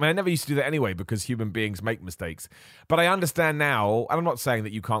mistakes. I mean, I never used to do that anyway because human beings make mistakes. But I understand now, and I'm not saying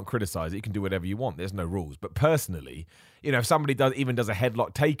that you can't criticize it. You can do whatever you want. There's no rules. But personally, if somebody does a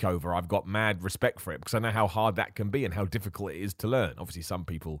headlock takeover, I've got mad respect for it because I know how hard that can be and how difficult it is to learn. Obviously, some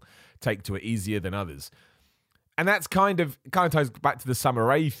people take to it easier than others. And that's kind of ties back to the Summer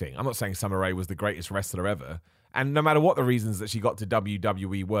Rae thing. I'm not saying Summer Rae was the greatest wrestler ever. And no matter what the reasons that she got to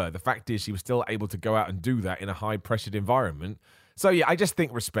WWE were, the fact is she was still able to go out and do that in a high-pressured environment. So, yeah, I just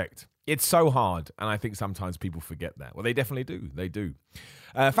think respect. It's so hard, and I think sometimes people forget that. Well, they definitely do. They do.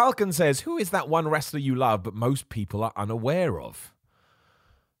 Falcon says, who is that one wrestler you love but most people are unaware of?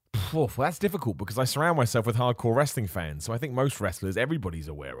 Well, that's difficult because I surround myself with hardcore wrestling fans, so I think most wrestlers everybody's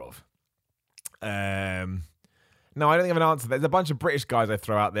aware of. No, I don't think I have an answer. There's a bunch of British guys I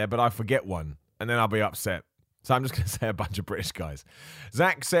throw out there, but I forget one, and then I'll be upset. So I'm just going to say a bunch of British guys.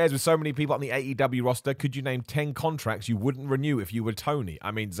 Zach says, with so many people on the AEW roster, could you name 10 contracts you wouldn't renew if you were Tony? I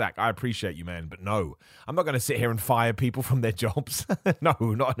mean, Zach, I appreciate you, man, but no. I'm not going to sit here and fire people from their jobs. No,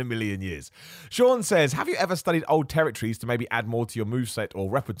 not in a million years. Sean says, have you ever studied old territories to maybe add more to your moveset or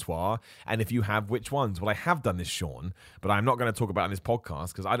repertoire? And if you have, which ones? Well, I have done this, Sean, but I'm not going to talk about it in this podcast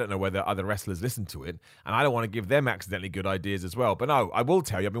because I don't know whether other wrestlers listen to it, and I don't want to give them accidentally good ideas as well. But no, I will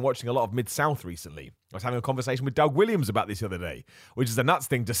tell you, I've been watching a lot of Mid-South recently. I was having a conversation with Doug Williams about this the other day, which is a nuts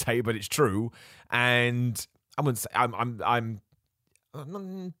thing to say, but it's true. And I wouldn't say I'm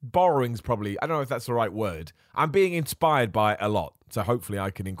borrowing's probably, I don't know if that's the right word. I'm being inspired by a lot. So hopefully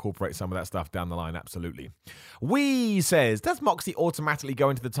I can incorporate some of that stuff down the line. Absolutely. Wee says, does Moxie automatically go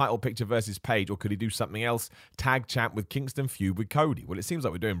into the title picture versus Page, or could he do something else? Tag champ with Kingston, feud with Cody. Well, it seems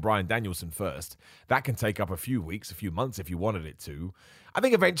like we're doing Bryan Danielson first. That can take up a few weeks, a few months if you wanted it to. I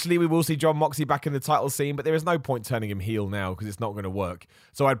think eventually we will see Jon Moxley back in the title scene, but there is no point turning him heel now because it's not going to work.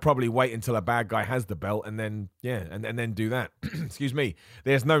 So I'd probably wait until a bad guy has the belt and then, and then do that. Excuse me.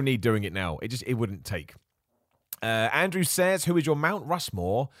 There's no need doing it now. It wouldn't take. Andrew says, who is your Mount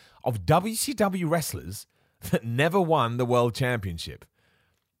Rushmore of WCW wrestlers that never won the World Championship?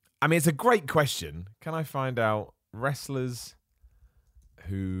 I mean, it's a great question. Can I find out wrestlers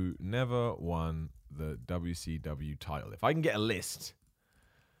who never won the WCW title? If I can get a list.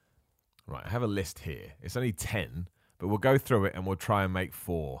 Right, I have a list here. It's only 10, but we'll go through it and we'll try and make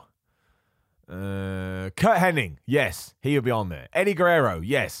 4. Kurt Hennig, yes, he'll be on there. Eddie Guerrero,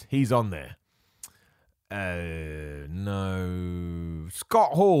 yes, he's on there. No.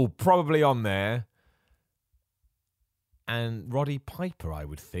 Scott Hall, probably on there. And Roddy Piper, I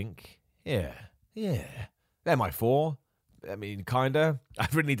would think. Yeah. They're my 4. I mean, kinda. I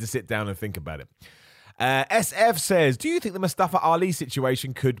really need to sit down and think about it. SF says, do you think the Mustafa Ali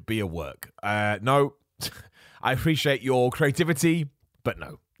situation could be a work? No. I appreciate your creativity, but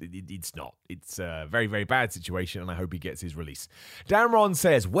no. It's not. It's a very, very bad situation, and I hope he gets his release. Damron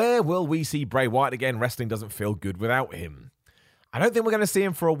says, where will we see Bray Wyatt again? Wrestling doesn't feel good without him. I don't think we're going to see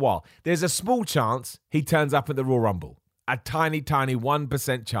him for a while. There's a small chance he turns up at the Royal Rumble. A tiny, tiny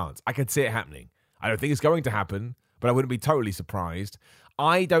 1% chance. I could see it happening. I don't think it's going to happen, but I wouldn't be totally surprised.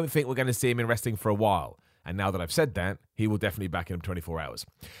 I don't think we're going to see him in wrestling for a while. And now that I've said that, he will definitely be back in 24 hours.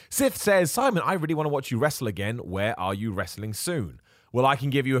 Sith says, Simon, I really want to watch you wrestle again. Where are you wrestling soon? Well, I can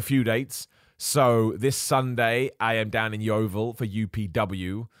give you a few dates. So this Sunday, I am down in Yeovil for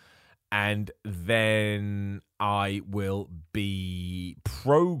UPW. And then I will be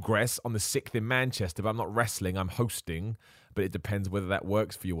Progress on the 6th in Manchester. But I'm not wrestling, I'm hosting. But it depends whether that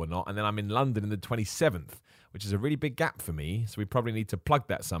works for you or not. And then I'm in London on the 27th, which is a really big gap for me. So we probably need to plug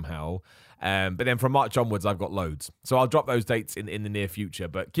that somehow. But then from March onwards, I've got loads. So I'll drop those dates in the near future.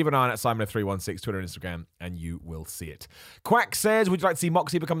 But keep an eye on it, Simon316, Twitter and Instagram, and you will see it. Quack says, would you like to see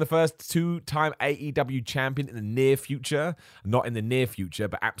Moxie become the first 2-time AEW champion in the near future? Not in the near future,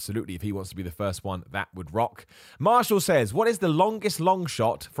 but absolutely. If he wants to be the first one, that would rock. Marshall says, what is the longest long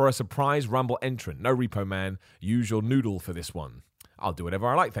shot for a surprise Rumble entrant? No Repo Man. Use your noodle for this one. I'll do whatever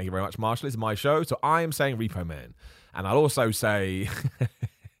I like. Thank you very much, Marshall. It's my show, so I am saying Repo Man. And I'll also say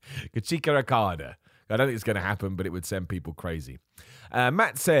Kachika Okada. I don't think it's going to happen, but it would send people crazy.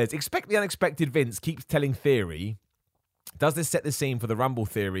 Matt says, expect the unexpected. Vince keeps telling theory. Does this set the scene for the Rumble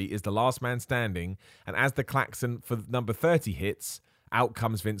theory is the last man standing, and as the klaxon for number 30 hits, out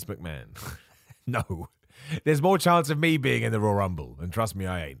comes Vince McMahon? No. There's more chance of me being in the Royal Rumble, and trust me,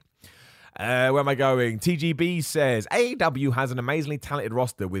 I ain't. Where am I going? TGB says, AEW has an amazingly talented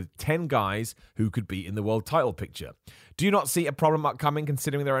roster with 10 guys who could be in the world title picture. Do you not see a problem upcoming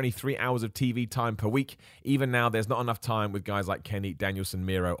considering there are only 3 hours of TV time per week? Even now, there's not enough time with guys like Kenny, Danielson,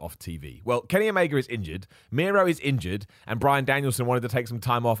 Miro off TV. Well, Kenny Omega is injured, Miro is injured, and Bryan Danielson wanted to take some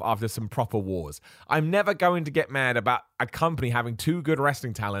time off after some proper wars. I'm never going to get mad about a company having 2 good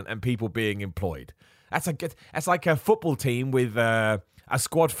wrestling talent and people being employed. That's like a football team with a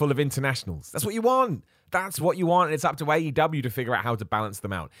squad full of internationals. That's what you want. That's what you want, and it's up to AEW to figure out how to balance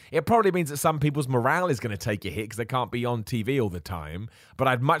them out. It probably means that some people's morale is going to take a hit because they can't be on TV all the time, but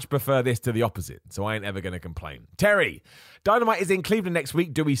I'd much prefer this to the opposite, so I ain't ever going to complain. Terry, Dynamite is in Cleveland next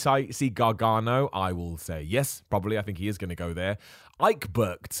week. Do we see Gargano? I will say yes, probably. I think he is going to go there. Ike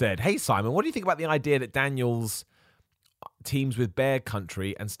Burke said, hey, Simon, what do you think about the idea that Daniels teams with Bear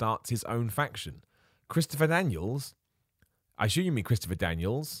Country and starts his own faction? Christopher Daniels? I assume you mean Christopher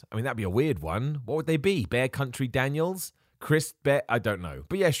Daniels. I mean, that'd be a weird one. What would they be? Bear Country Daniels? Chris Bear? I don't know.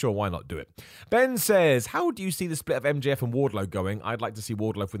 But yeah, sure, why not do it? Ben says, how do you see the split of MJF and Wardlow going? I'd like to see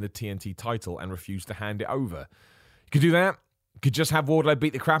Wardlow win the TNT title and refuse to hand it over. You could do that. Could just have Wardlow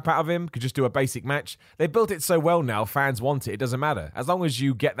beat the crap out of him. Could just do a basic match. They built it so well now, fans want it. It doesn't matter. As long as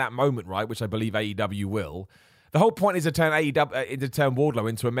you get that moment right, which I believe AEW will. The whole point is to turn turn Wardlow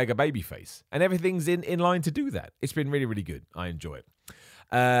into a mega babyface. And everything's in line to do that. It's been really, really good. I enjoy it.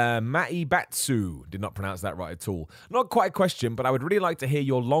 Matty Batsu, did not pronounce that right at all. Not quite a question, but I would really like to hear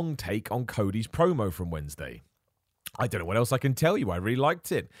your long take on Cody's promo from Wednesday. I don't know what else I can tell you. I really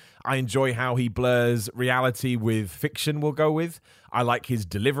liked it. I enjoy how he blurs reality with fiction, we'll go with. I like his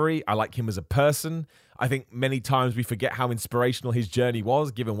delivery. I like him as a person. I think many times we forget how inspirational his journey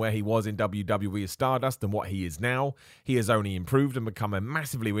was, given where he was in WWE as Stardust and what he is now. He has only improved and become a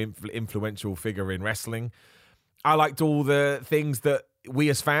massively influential figure in wrestling. I liked all the things that we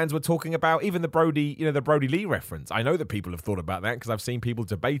as fans were talking about, even the Brody Lee reference. I know that people have thought about that because I've seen people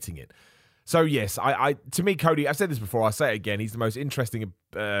debating it. So yes, to me, Cody, I've said this before, I'll say it again, he's the most interesting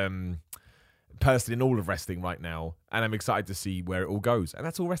person in all of wrestling right now, and I'm excited to see where it all goes. And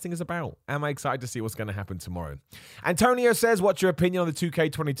that's all wrestling is about. Am I excited to see what's going to happen tomorrow? Antonio says, what's your opinion on the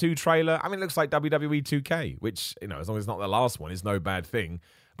 2K22 trailer? I mean, it looks like WWE 2K, which, as long as it's not the last one, is no bad thing.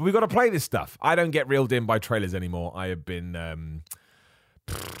 But we've got to play this stuff. I don't get reeled in by trailers anymore. I have been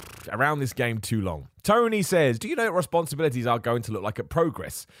around this game too long. Tony says, do you know what responsibilities are going to look like at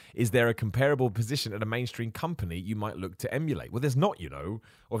Progress? Is there a comparable position at a mainstream company you might look to emulate? Well, there's not, or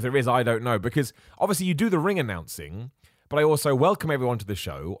if there is, I don't know, because obviously you do the ring announcing, but I also welcome everyone to the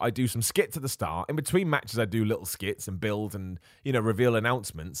show. I do some skits at the start. In between matches, I do little skits and build and, reveal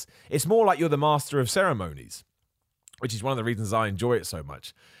announcements. It's more like you're the master of ceremonies, which is one of the reasons I enjoy it so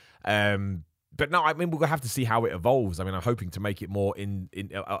much. But no, I mean, we'll have to see how it evolves. I mean, I'm hoping to make it more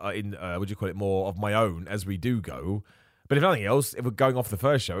more of my own as we do go. But if nothing else, if we're going off the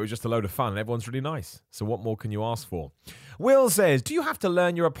first show, it was just a load of fun and everyone's really nice. So what more can you ask for? Will says, do you have to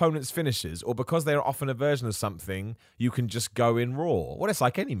learn your opponent's finishes, or because they are often a version of something, you can just go in raw? Well, it's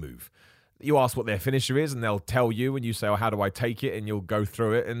like any move. You ask what their finisher is and they'll tell you, and you say, oh, how do I take it? And you'll go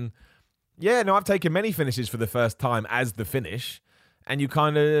through it. And yeah, no, I've taken many finishes for the first time as the finish. And you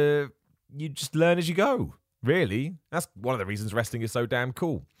just learn as you go, really. That's one of the reasons wrestling is so damn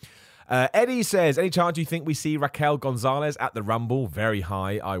cool. Eddie says, any chance you think we see Raquel Gonzalez at the Rumble? Very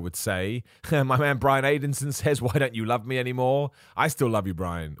high, I would say. My man Brian Aidenson says, why don't you love me anymore? I still love you,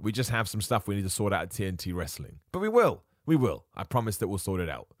 Brian. We just have some stuff we need to sort out at TNT Wrestling. But we will. We will. I promise that we'll sort it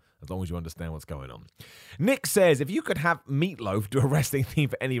out, as long as you understand what's going on. Nick says, if you could have Meatloaf do a wrestling theme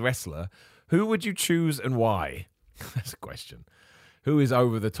for any wrestler, who would you choose and why? That's a question. Who is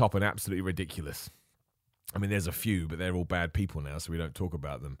over the top and absolutely ridiculous? I mean, there's a few, but they're all bad people now, so we don't talk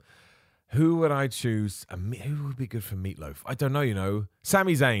about them. Who would I choose? Who would be good for Meatloaf? I don't know,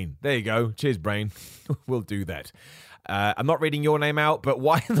 Sami Zayn. There you go. Cheers, brain. We'll do that. I'm not reading your name out, but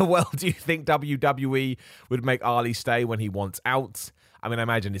why in the world do you think WWE would make Ali stay when he wants out? I mean, I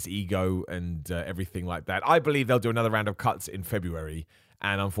imagine it's ego and everything like that. I believe they'll do another round of cuts in February.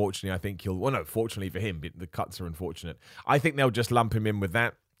 And unfortunately, I think fortunately for him, the cuts are unfortunate. I think they'll just lump him in with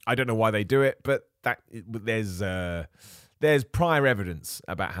that. I don't know why they do it, but there's prior evidence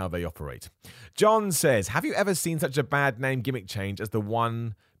about how they operate. John says, have you ever seen such a bad name gimmick change as the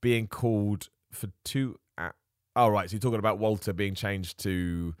one being called for two... Oh, right, so you're talking about Walter being changed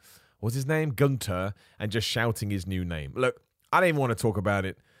to... What's his name? Gunter, and just shouting his new name. Look, I don't even want to talk about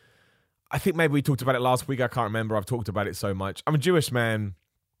it. I think maybe we talked about it last week. I can't remember. I've talked about it so much. I'm a Jewish man,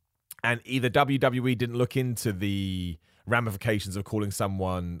 and either WWE didn't look into the ramifications of calling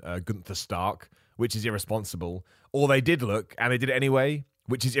someone Gunther Stark, which is irresponsible, or they did look, and they did it anyway,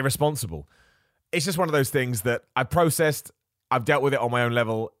 which is irresponsible. It's just one of those things that I processed, I've dealt with it on my own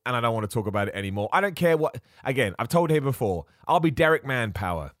level, and I don't want to talk about it anymore. I don't care what... Again, I've told him before, I'll be Derek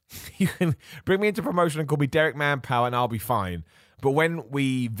Manpower. You can bring me into promotion and call me Derek Manpower, and I'll be fine. But when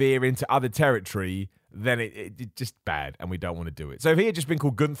we veer into other territory, then it's just bad, and we don't want to do it. So if he had just been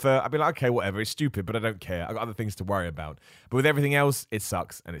called Gunther, I'd be like, okay, whatever, it's stupid, but I don't care. I've got other things to worry about. But with everything else, it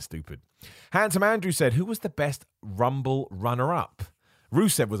sucks, and it's stupid. Handsome Andrew said, who was the best Rumble runner-up?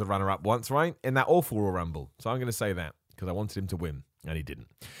 Rusev was a runner-up once, right? In that awful Royal Rumble. So I'm going to say that, because I wanted him to win, and he didn't.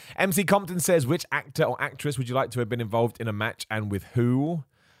 MC Compton says, which actor or actress would you like to have been involved in a match, and with who?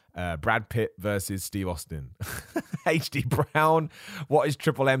 Brad Pitt versus Steve Austin. HD Brown, what is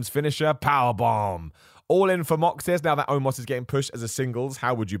Triple M's finisher? Powerbomb. All in for Mox says, now that Omos is getting pushed as a singles,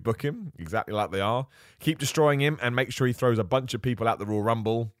 how would you book him? Exactly like they are. Keep destroying him and make sure he throws a bunch of people out the Royal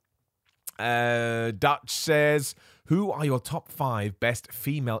Rumble. Dutch says, who are your top 5 best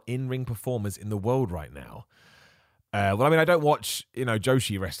female in-ring performers in the world right now? Well, I mean, I don't watch,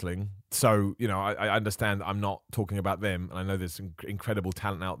 Joshi wrestling, so, I understand I'm not talking about them, and I know there's some incredible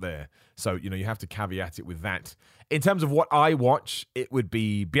talent out there, so, you have to caveat it with that. In terms of what I watch, it would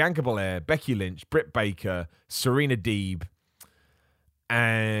be Bianca Belair, Becky Lynch, Britt Baker, Serena Deeb,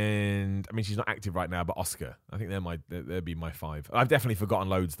 and, I mean, she's not active right now, but Asuka. I think they'd be my 5. I've definitely forgotten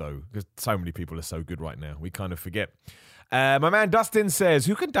loads, though, because so many people are so good right now. We kind of forget. My man Dustin says,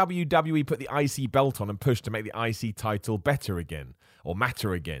 who can WWE put the IC belt on and push to make the IC title better again or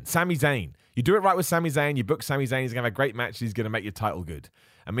matter again? Sami Zayn. You do it right with Sami Zayn. You book Sami Zayn. He's going to have a great match. He's going to make your title good.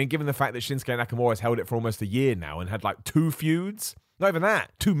 I mean, given the fact that Shinsuke Nakamura has held it for almost a year now and had like 2 feuds, not even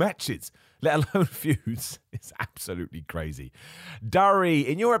that, 2 matches, let alone feuds. It's absolutely crazy. Durry,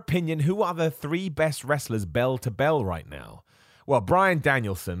 in your opinion, who are the 3 best wrestlers bell to bell right now? Well, Bryan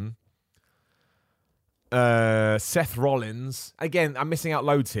Danielson, Seth Rollins. Again, I'm missing out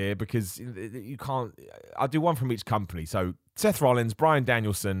loads here because you can't... I'll do one from each company. So Seth Rollins, Bryan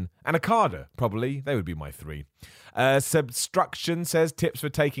Danielson, and Okada, probably. They would be my 3. Substruction says, tips for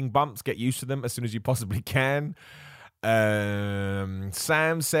taking bumps. Get used to them as soon as you possibly can.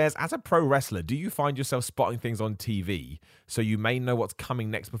 Sam says, as a pro wrestler, do you find yourself spotting things on TV so you may know what's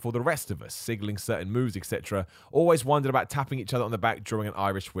coming next before the rest of us, signaling certain moves, etc.? Always wondered about tapping each other on the back during an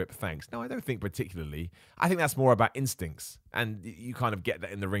Irish whip. Thanks. No, I don't think particularly. I think that's more about instincts, and you kind of get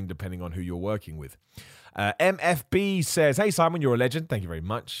that in the ring depending on who you're working with. MFB says, hey Simon, you're a legend. Thank you very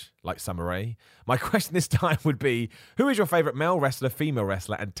much. Like Samurai. My question this time would be, who is your favorite male wrestler, female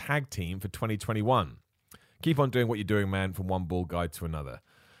wrestler, and tag team for 2021? Keep on doing what you're doing, man, from one ball guy to another.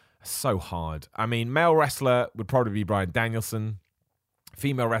 So hard. I mean, male wrestler would probably be Bryan Danielson.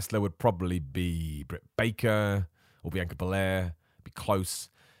 Female wrestler would probably be Britt Baker or Bianca Belair. Be close.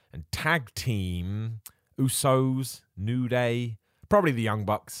 And tag team, Usos, New Day, probably the Young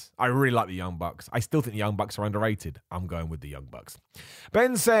Bucks. I really like the Young Bucks. I still think the Young Bucks are underrated. I'm going with the Young Bucks.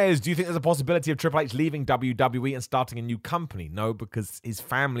 Ben says, do you think there's a possibility of Triple H leaving WWE and starting a new company? No, because his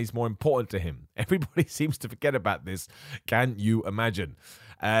family's more important to him. Everybody seems to forget about this. Can you imagine?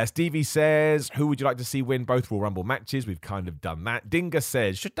 Stevie says, who would you like to see win both Royal Rumble matches? We've kind of done that. Dinga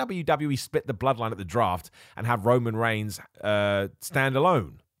says, should WWE split the bloodline at the draft and have Roman Reigns stand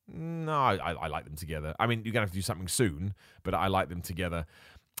alone? No, I like them together. I mean, you're going to have to do something soon, but I like them together.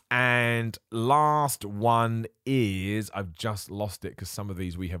 And last one is, I've just lost it because some of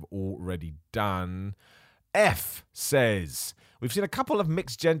these we have already done. F says, we've seen a couple of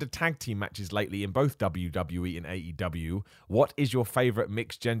mixed gender tag team matches lately in both WWE and AEW. What is your favorite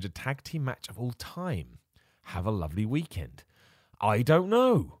mixed gender tag team match of all time? Have a lovely weekend. I don't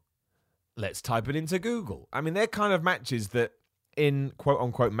know. Let's type it into Google. I mean, they're kind of matches that in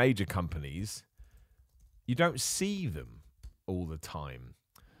quote-unquote major companies, you don't see them all the time.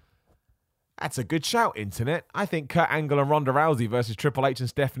 That's a good shout, Internet. I think Kurt Angle and Ronda Rousey versus Triple H and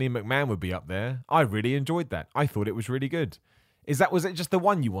Stephanie McMahon would be up there. I really enjoyed that. I thought it was really good. Was it just the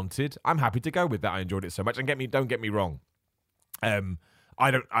one you wanted? I'm happy to go with that. I enjoyed it so much. And don't get me wrong. I'm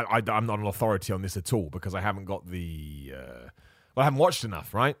not an authority on this at all because I haven't got the... I haven't watched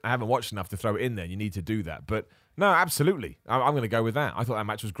enough, right? I haven't watched enough to throw it in there. You need to do that. But no, absolutely. I'm going to go with that. I thought that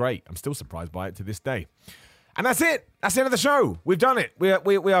match was great. I'm still surprised by it to this day. And that's it. That's the end of the show. We've done it. We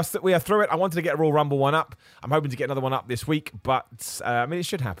are through it. I wanted to get a Royal Rumble one up. I'm hoping to get another one up this week. But, I mean, it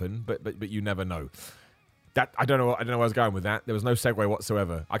should happen. But you never know. That I don't know where I was going with that. There was no segue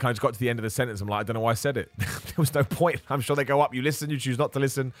whatsoever. I kind of just got to the end of the sentence. I'm like, I don't know why I said it. There was no point. I'm sure they go up. You listen, you choose not to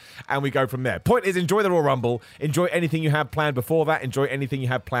listen, and we go from there. Point is, enjoy the Royal Rumble. Enjoy anything you have planned before that. Enjoy anything you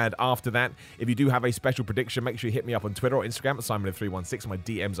have planned after that. If you do have a special prediction, make sure you hit me up on Twitter or Instagram at Simon316. My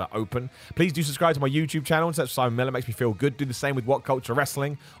DMs are open. Please do subscribe to my YouTube channel. Search Simon Miller. Makes me feel good. Do the same with What Culture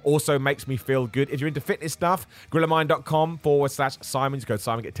Wrestling. Also makes me feel good. If you're into fitness stuff, GorillaMind.com/Simon. Just go to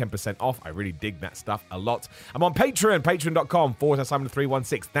Simon, get 10% off. I really dig that stuff a lot. I'm on Patreon,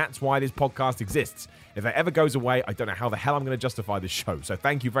 patreon.com/Simon316. That's why this podcast exists. If that ever goes away, I don't know how the hell I'm going to justify this show. So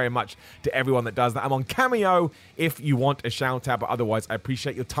thank you very much to everyone that does that. I'm on Cameo if you want a shout out, but otherwise, I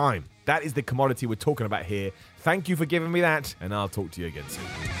appreciate your time. That is the commodity we're talking about here. Thank you for giving me that, and I'll talk to you again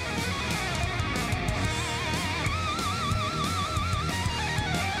soon.